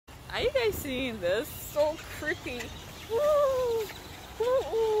Are you guys seeing this? So creepy. Woo!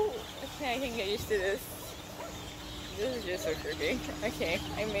 Woo! Okay, I can get used to this. This is just so creepy. Okay,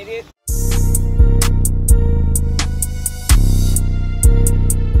 I made it.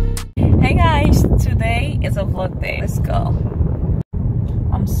 Hey guys, today is a vlog day. Let's go.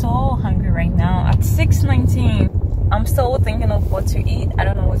 I'm so hungry right now. At 6:19, I'm still thinking of what to eat. I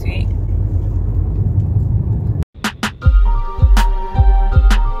don't know what to eat.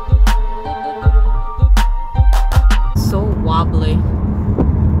 So wobbly.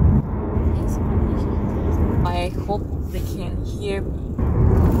 I hope they can hear me.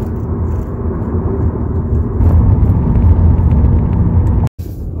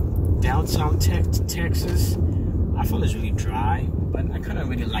 Downtown Texas, I feel it's really dry, but I kind of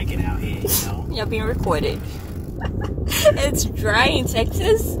really like it out here, you know? You're being recorded. It's dry in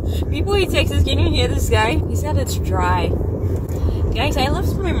Texas. People in Texas, can you hear this guy? He said it's dry. Guys, I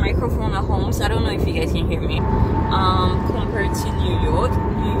left my microphone at home, so I don't know if you guys can hear me. Compared to New York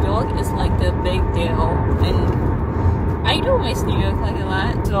is like the big deal, and I do miss New York like a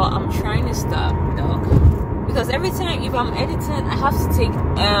lot. So I'm trying to stop though, because every time if I'm editing, I have to take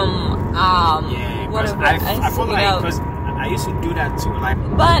yeah, whatever. I feel like because I used to do that too, like.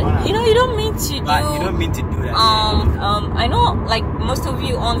 But you know, you don't mean to do. But you don't mean to do that. I know, like most of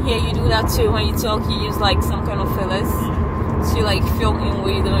you on here, you do that too. When you talk, you use like some kind of fillers to like fill in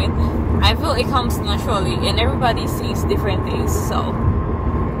what you're doing. I feel it comes naturally, and everybody sees different things. So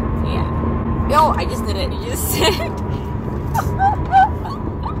yeah. Yo, I just did it. You just said.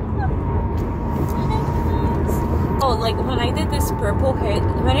 Oh, like when I did this purple hair,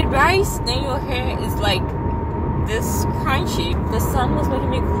 when it dries, then your hair is like this crunchy. The sun was making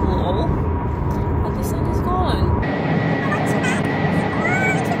me glow, but the sun is gone.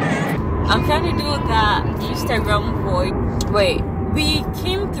 I'm trying to do that Instagram void. Wait, we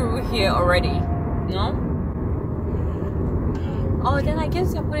came through here already, no? Oh, then I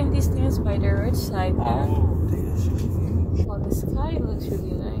guess they're putting these things by the roadside. Oh, oh, the sky looks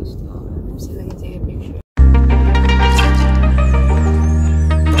really nice though. Let me see if I can take a picture.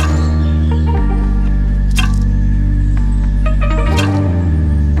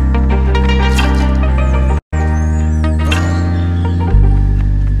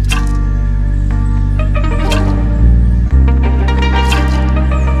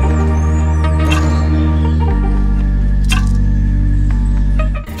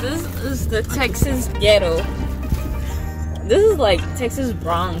 The Texas ghetto. This is like Texas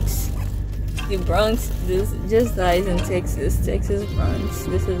Bronx. The Bronx, this just dies in Texas. Texas Bronx.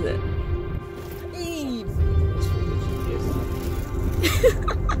 This is it.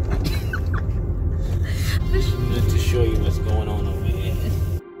 Just to show you what's going on over here.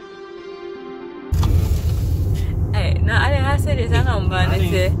 Hey, no, I didn't have to say this. I don't ban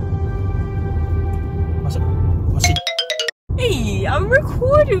it. What's it? Hey, I'm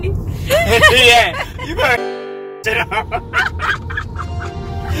recording. Yeah, you better sit up.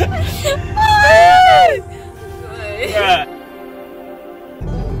 Yeah.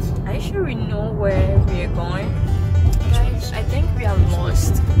 Are you sure we know where we are going? Guys, I think we are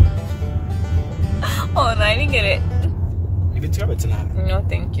lost. Oh, no, I didn't get it. You can tell it tonight. No,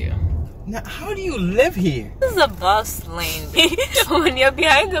 thank you. Now, how do you live here? This is a bus lane. When you're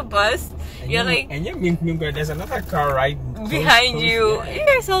behind the bus, you're like, and there's another car right behind you. Yeah. You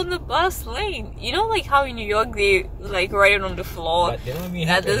guys on the bus lane. You know, like how in New York they like write it on the floor. But they don't even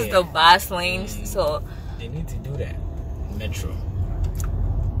that this is the bus lanes. So they need to do that. Metro.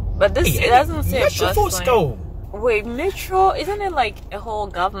 but this it doesn't say Metro bus food lane. stove. Wait, Metro, isn't it like a whole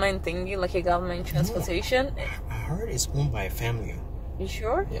government thingy, like a government transportation? I heard it's owned by a family. You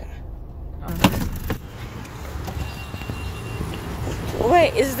sure? Yeah.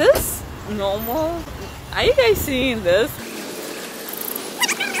 Wait, is this normal? Are you guys seeing this?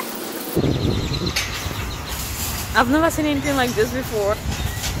 I've never seen anything like this before.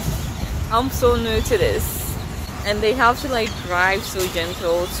 I'm so new to this. And they have to like drive so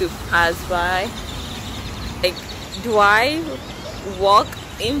gentle to pass by. Like, do I walk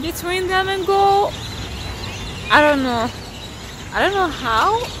in between them and go? I don't know. I don't know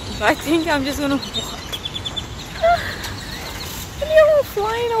how, but I think I'm just gonna walk. And you're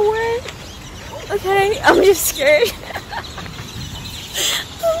flying away. Okay, I'm just scared.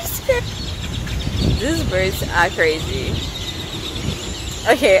 I'm scared. These birds are crazy.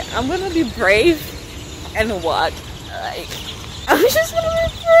 Okay, I'm gonna be brave and walk. Like, I'm just gonna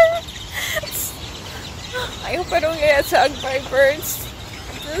be brave. I hope I don't get attacked by birds.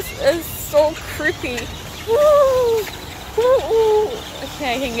 This is so creepy. Woo! Woo!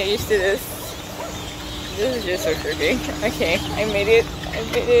 Okay, I can get used to this. This is just so creepy. Okay, I made it. I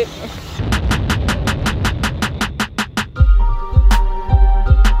did it.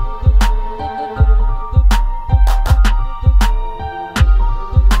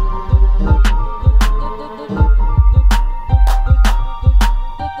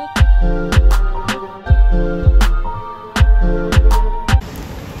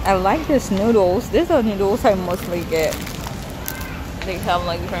 I like these noodles. These are noodles I mostly get. They have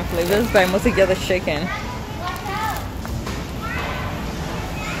like different flavors, but I mostly get the chicken.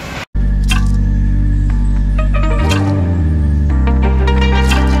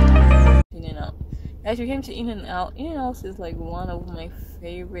 In-N-Out. Guys, we came to In-N-Out. In-N-Out is like one of my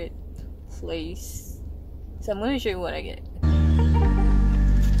favorite places. So I'm going to show you what I get.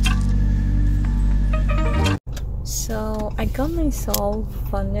 So I got myself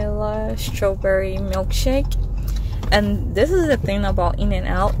vanilla strawberry milkshake, and this is the thing about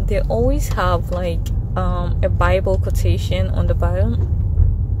In-N-Out, they always have like a Bible quotation on the bottom.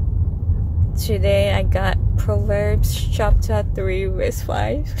 Today I got Proverbs chapter 3 verse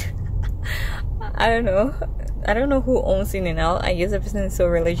 5. I don't know who owns In-N-Out. I guess the person is so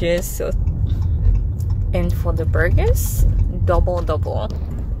religious. So, and for the burgers, double.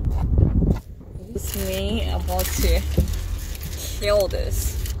 It's me about to kill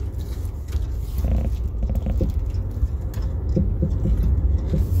this.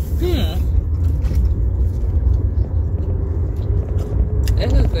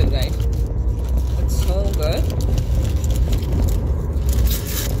 This is good, guys. It's so good.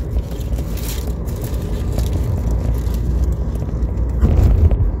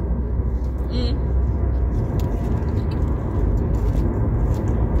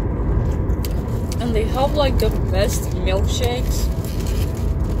 And they have like the best milkshakes.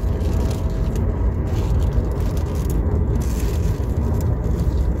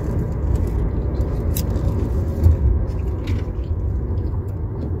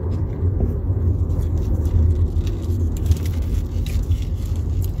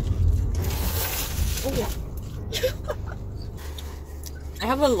 I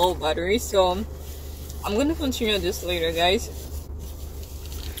have a low battery, so I'm gonna continue this later, guys.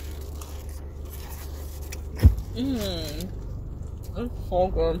 It's so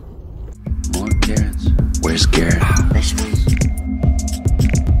good. More carrots. Where's Garrett? Vegetables.